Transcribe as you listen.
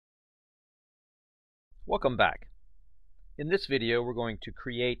Welcome back. In this video we're going to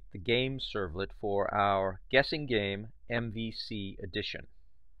create the GameServlet for our guessing game MVC edition.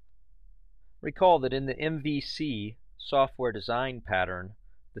 Recall that in the MVC software design pattern,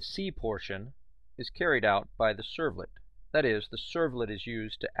 the C portion is carried out by the servlet. That is, the servlet is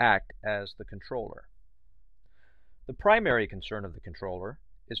used to act as the controller. The primary concern of the controller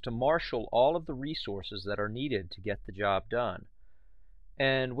is to marshal all of the resources that are needed to get the job done.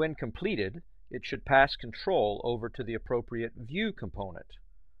 And when completed, it should pass control over to the appropriate view component.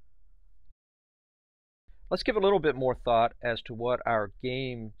 Let's give a little bit more thought as to what our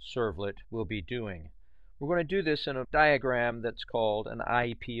GameServlet will be doing. We're going to do this in a diagram that's called an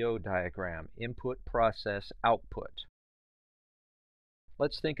IPO diagram, Input, Process, Output.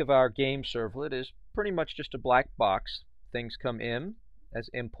 Let's think of our GameServlet as pretty much just a black box. Things come in as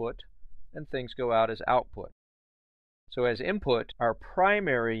input and things go out as output. So as input, our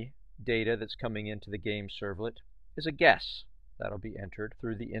primary data that's coming into the GameServlet is a guess. That'll be entered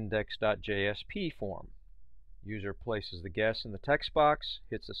through the index.jsp form. User places the guess in the text box,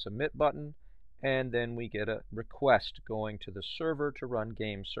 hits a submit button, and then we get a request going to the server to run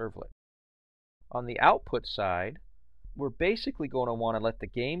GameServlet. On the output side, we're basically going to want to let the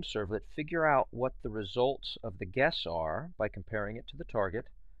GameServlet figure out what the results of the guess are by comparing it to the target,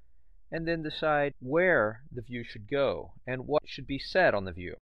 and then decide where the view should go and what should be said on the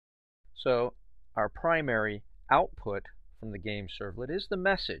view. So our primary output from the GameServlet is the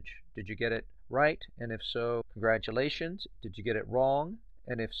message. Did you get it right? And if so, congratulations. Did you get it wrong?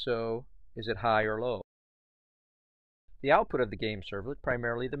 And if so, is it high or low? The output of the GameServlet,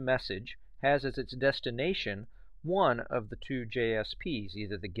 primarily the message, has as its destination one of the two JSPs,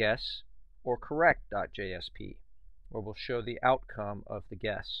 either the guess or correct.jsp, where we'll show the outcome of the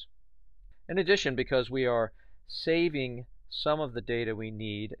guess. In addition, because we are saving some of the data we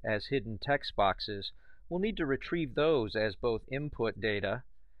need as hidden text boxes, we'll need to retrieve those as both input data,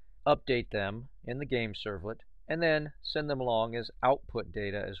 update them in the GameServlet, and then send them along as output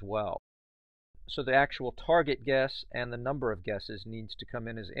data as well. So the actual target guess and the number of guesses needs to come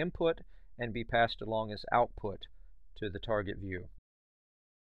in as input and be passed along as output to the target view.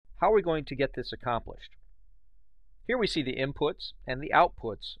 How are we going to get this accomplished? Here we see the inputs and the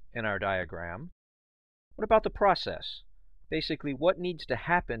outputs in our diagram. What about the process? Basically, what needs to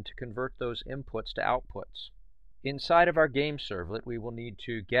happen to convert those inputs to outputs? Inside of our GameServlet, we will need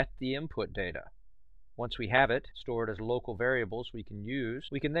to get the input data. Once we have it stored as local variables we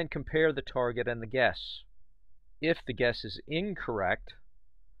can then compare the target and the guess. If the guess is incorrect,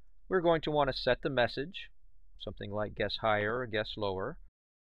 we're going to want to set the message, something like guess higher or guess lower,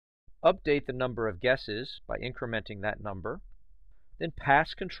 update the number of guesses by incrementing that number, then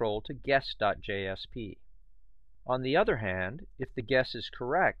pass control to guess.jsp. On the other hand, if the guess is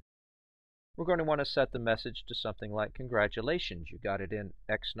correct, we're going to want to set the message to something like congratulations, you got it in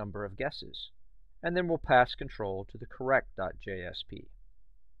X number of guesses. And then we'll pass control to the correct.jsp.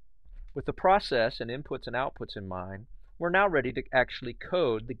 With the process and inputs and outputs in mind, we're now ready to actually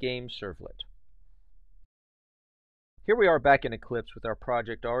code the GameServlet. Here we are back in Eclipse with our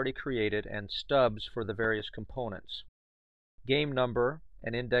project already created and stubs for the various components. Game number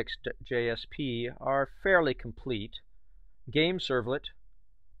and index.jsp are fairly complete. GameServlet,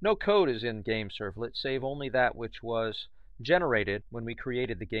 no code is in GameServlet save only that which was generated when we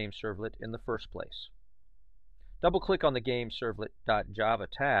created the GameServlet in the first place. Double-click on the GameServlet.java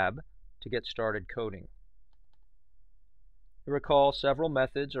tab to get started coding. You recall several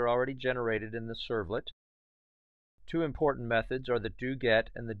methods are already generated in the servlet. Two important methods are the doGet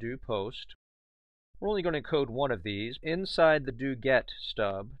and the doPost. We're only going to code one of these. Inside the doGet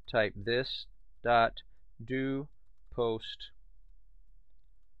stub, type this.doPost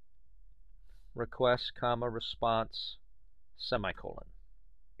request, response, semicolon.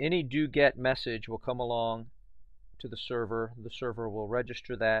 Any doGet message will come along to the server will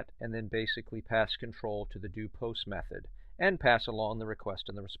register that, and then basically pass control to the doPost method, and pass along the request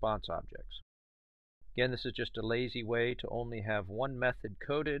and the response objects. Again, this is just a lazy way to only have one method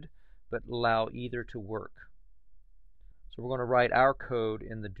coded, but allow either to work. So we're going to write our code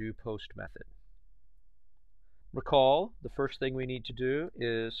in the doPost method. Recall, the first thing we need to do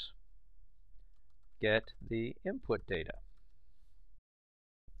is get the input data.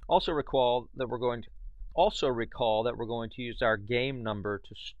 Also recall that we're going to use our game number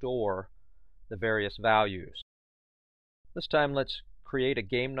to store the various values. This time let's create a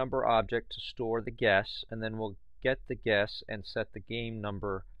game number object to store the guess, and then we'll get the guess and set the game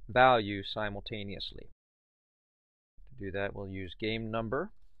number value simultaneously. To do that, we'll use game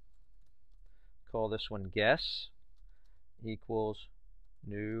number, call this one guess, equals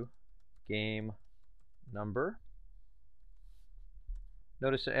new game number.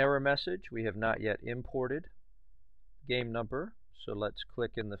 Notice an error message. We have not yet imported game number, so let's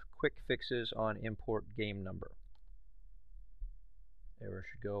click in the quick fixes on import game number. Error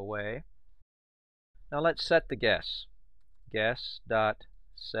should go away. Now let's set the guess.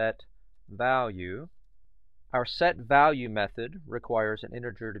 Guess.setValue. Our setValue method requires an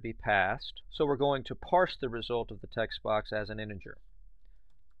integer to be passed, so we're going to parse the result of the text box as an integer.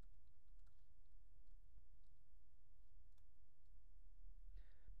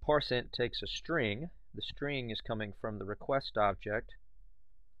 ParseInt takes a string. The string is coming from the request object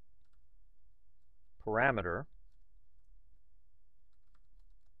parameter,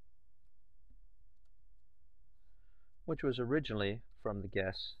 which was originally from the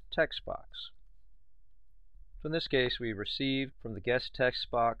guess text box. So in this case, we received from the guess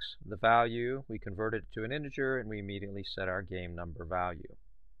text box the value, we converted it to an integer, and we immediately set our game number value.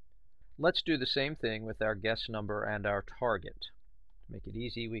 Let's do the same thing with our guess number and our target. To make it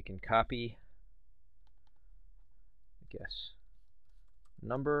easy, we can copy the guess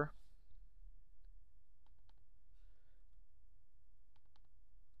number,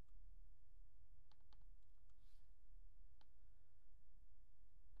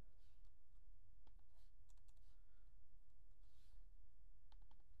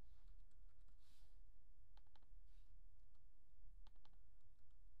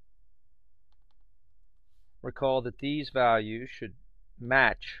 recall that these values should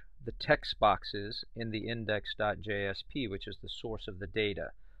match the text boxes in the index.jsp, which is the source of the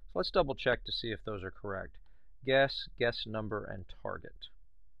data. So let's double check to see if those are correct. Guess, guess number, and target.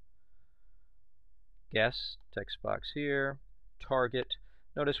 Guess, text box here, target.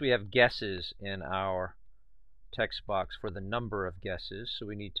 Notice we have guesses in our text box for the number of guesses, so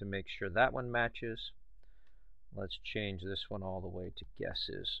we need to make sure that one matches. Let's change this one all the way to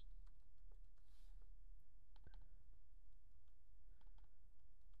guesses.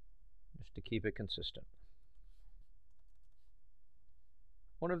 Just to keep it consistent.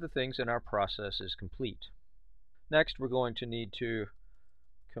 One of the things in our process is complete. Next, we're going to need to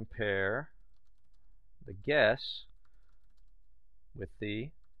compare the guess with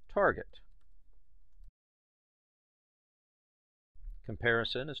the target.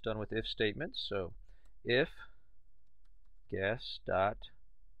 Comparison is done with if statements, so if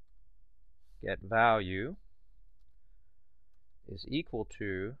guess.getValue is equal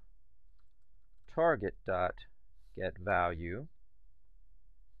to target.getValue.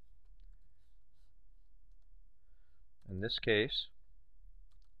 In this case,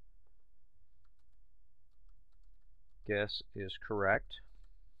 guess is correct,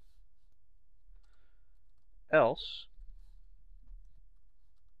 else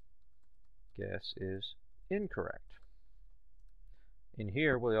guess is incorrect. In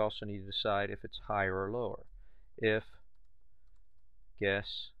here, we also need to decide if it's higher or lower. If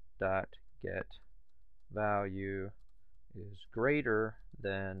guess.getValue is greater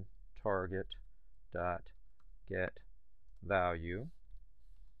than target.getValue,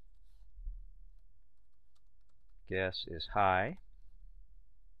 guess is high,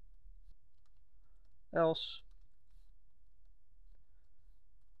 else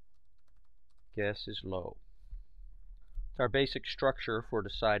guess is low. It's our basic structure for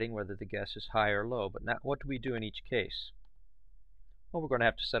deciding whether the guess is high or low, but now what do we do in each case? Well, we're going to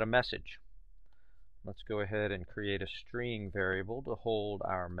have to set a message. Let's go ahead and create a string variable to hold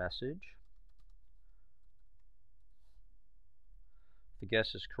our message. If the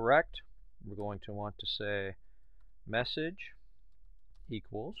guess is correct, we're going to want to say message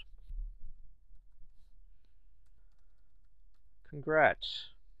equals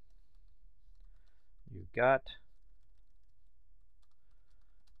congrats, you got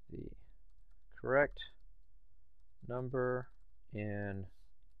the correct number in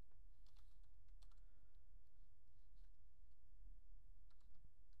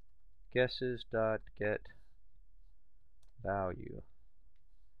guesses.getValue.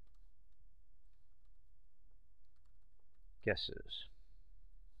 Guesses.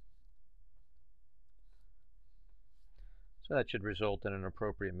 So that should result in an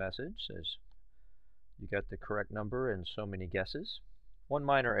appropriate message. Says you got the correct number in so many guesses. One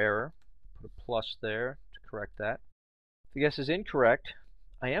minor error, put a plus there to correct that. If the guess is incorrect,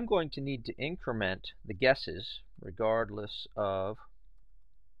 I am going to need to increment the guesses regardless of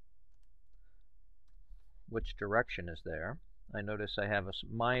which direction is there. I notice I have a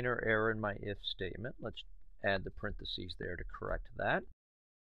minor error in my if statement. Let's add the parentheses there to correct that.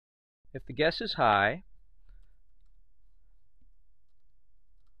 If the guess is high,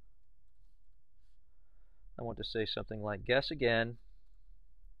 I want to say something like guess again.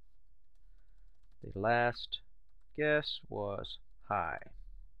 The say last guess was high.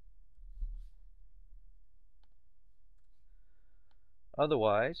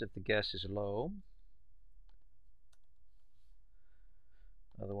 Otherwise, if the guess is low,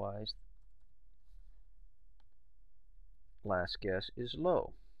 last guess is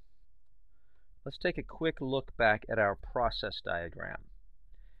low. Let's take a quick look back at our process diagram.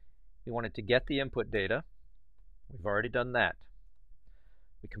 We wanted to get the input data. We've already done that.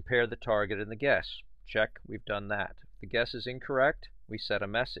 We compare the target and the guess. Check, we've done that. If the guess is incorrect, we set a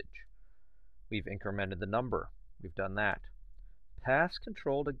message. We've incremented the number. We've done that. Pass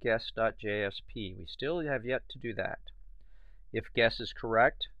control to guess.jsp. We still have yet to do that. If guess is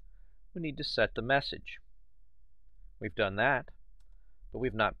correct, we need to set the message. We've done that, but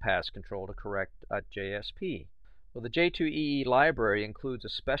we've not passed control to correct.jsp. Well, the J2EE library includes a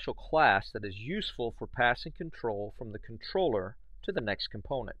special class that is useful for passing control from the controller to the next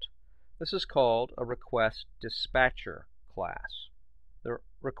component. This is called a request dispatcher class. The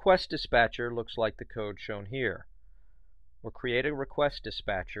request dispatcher looks like the code shown here. We'll create a request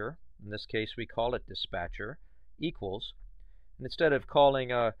dispatcher, in this case we call it dispatcher, equals, and instead of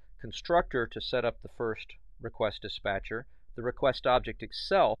calling a constructor to set up the first request dispatcher, the request object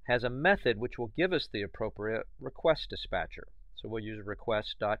itself has a method which will give us the appropriate request dispatcher. So we'll use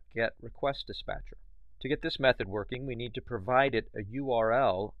request.getRequestDispatcher. To get this method working, we need to provide it a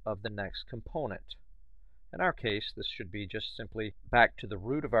URL of the next component. In our case, this should be just simply back to the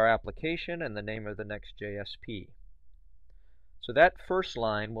root of our application and the name of the next JSP. So that first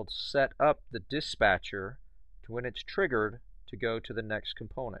line will set up the dispatcher to when it's triggered to go to the next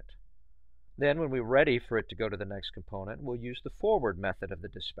component. Then when we're ready for it to go to the next component, we'll use the forward method of the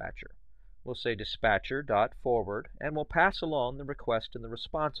dispatcher. We'll say dispatcher.forward, and we'll pass along the request and the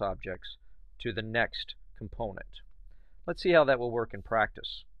response objects to the next component. Let's see how that will work in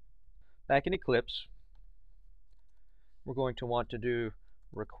practice. Back in Eclipse, we're going to want to do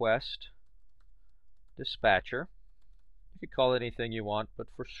request dispatcher. You could call it anything you want, but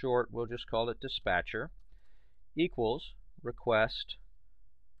for short we'll just call it dispatcher equals request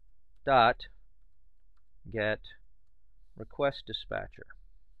dot get request dispatcher.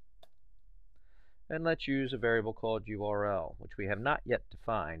 And let's use a variable called URL, which we have not yet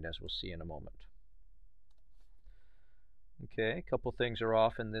defined, as we'll see in a moment. Okay, a couple things are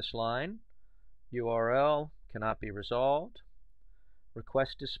off in this line. URL cannot be resolved.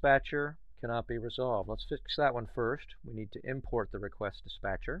 Request dispatcher cannot be resolved. Let's fix that one first. We need to import the request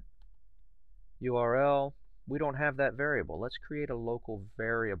dispatcher. URL, we don't have that variable. Let's create a local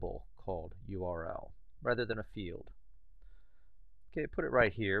variable called URL rather than a field. Okay, put it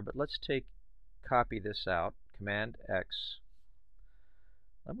right here, but let's copy this out, Command X.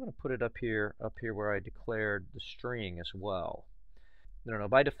 I'm going to put it up here where I declared the string as well. No,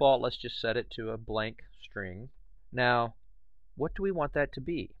 by default, let's just set it to a blank string. Now, what do we want that to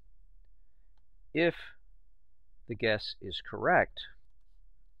be? If the guess is correct,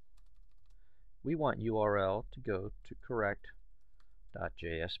 we want URL to go to correct.jsp.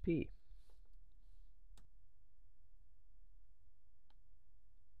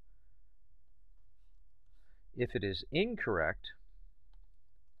 If it is incorrect,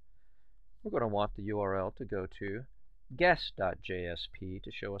 we're going to want the URL to go to guess.jsp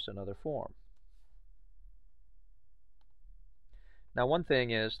to show us another form. Now, one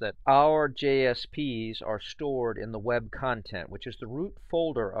thing is that our JSPs are stored in the web content, which is the root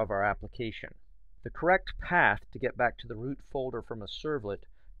folder of our application. The correct path to get back to the root folder from a servlet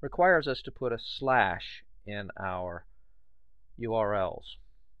requires us to put a slash in our URLs.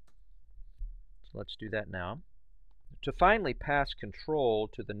 So let's do that now. To finally pass control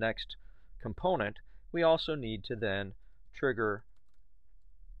to the next component, we also need to then trigger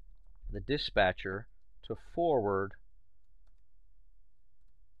the dispatcher to forward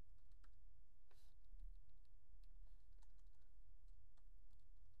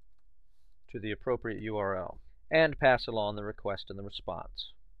to the appropriate URL and pass along the request and the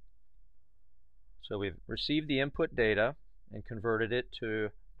response. So we've received the input data and converted it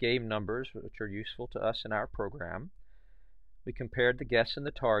to game numbers, which are useful to us in our program. We compared the guess and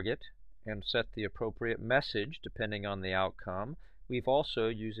the target and set the appropriate message depending on the outcome. We've also,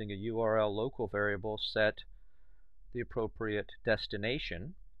 using a URL local variable, set the appropriate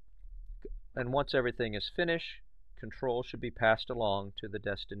destination. And once everything is finished, control should be passed along to the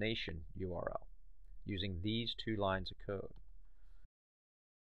destination URL using these two lines of code.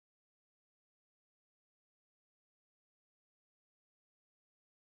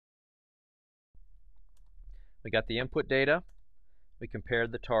 We got the input data. We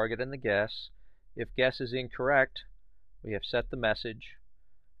compared the target and the guess. If guess is incorrect, we have set the message,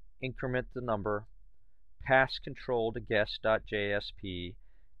 increment the number, pass control to guess.jsp,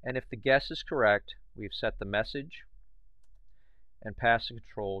 and if the guess is correct, we've set the message and pass the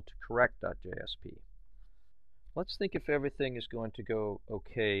control to correct.jsp. Let's think if everything is going to go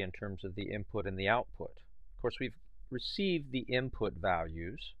okay in terms of the input and the output. Of course, we've received the input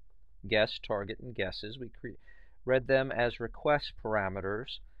values, guess, target, and guesses. We read them as request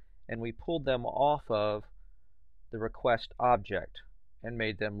parameters, and we pulled them off of the request object and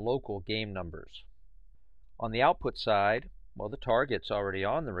made them local game numbers. On the output side, well, the target's already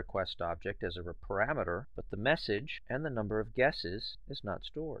on the request object as a parameter, but the message and the number of guesses is not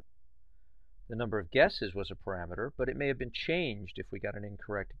stored. The number of guesses was a parameter, but it may have been changed if we got an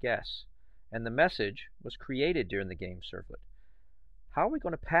incorrect guess. And the message was created during the GameServlet. How are we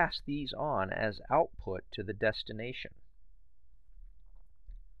going to pass these on as output to the destination?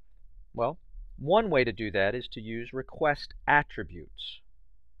 Well, one way to do that is to use request attributes.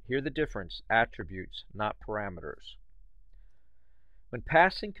 Hear the difference, attributes, not parameters. When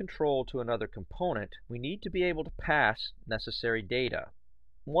passing control to another component, we need to be able to pass necessary data.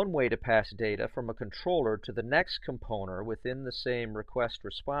 One way to pass data from a controller to the next component within the same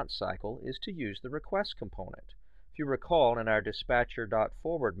request-response cycle is to use the request component. If you recall, in our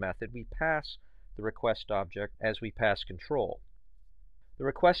dispatcher.forward method, we pass the request object as we pass control. The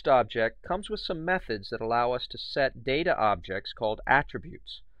request object comes with some methods that allow us to set data objects called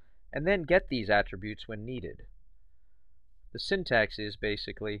attributes, and then get these attributes when needed. The syntax is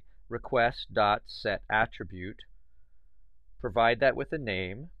basically request.setAttribute, provide that with a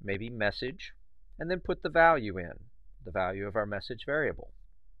name, maybe message, and then put the value in, the value of our message variable.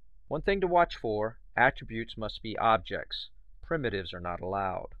 One thing to watch for, attributes must be objects. Primitives are not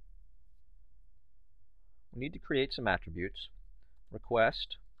allowed. We need to create some attributes.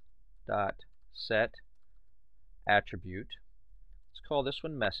 Request.setAttribute. Let's call this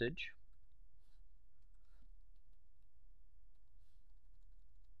one message.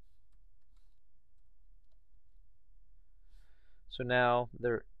 So now,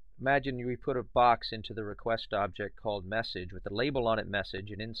 imagine we put a box into the request object called message with a label on it message,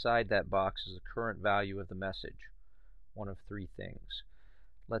 and inside that box is the current value of the message, one of three things.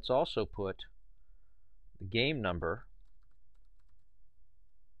 Let's also put the game number,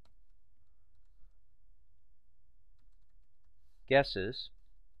 guesses,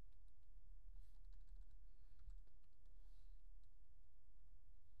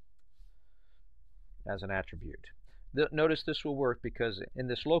 as an attribute. Notice this will work because in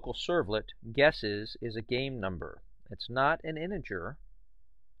this local servlet, guesses is a game number. It's not an integer,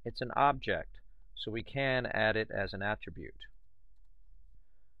 it's an object, so we can add it as an attribute.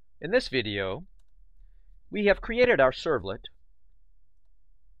 In this video, we have created our servlet.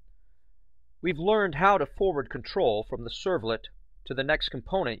 We've learned how to forward control from the servlet to the next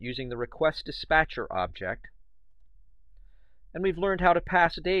component using the request dispatcher object, and we've learned how to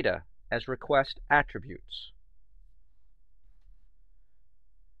pass data as request attributes.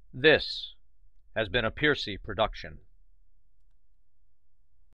 This has been a Piercy production.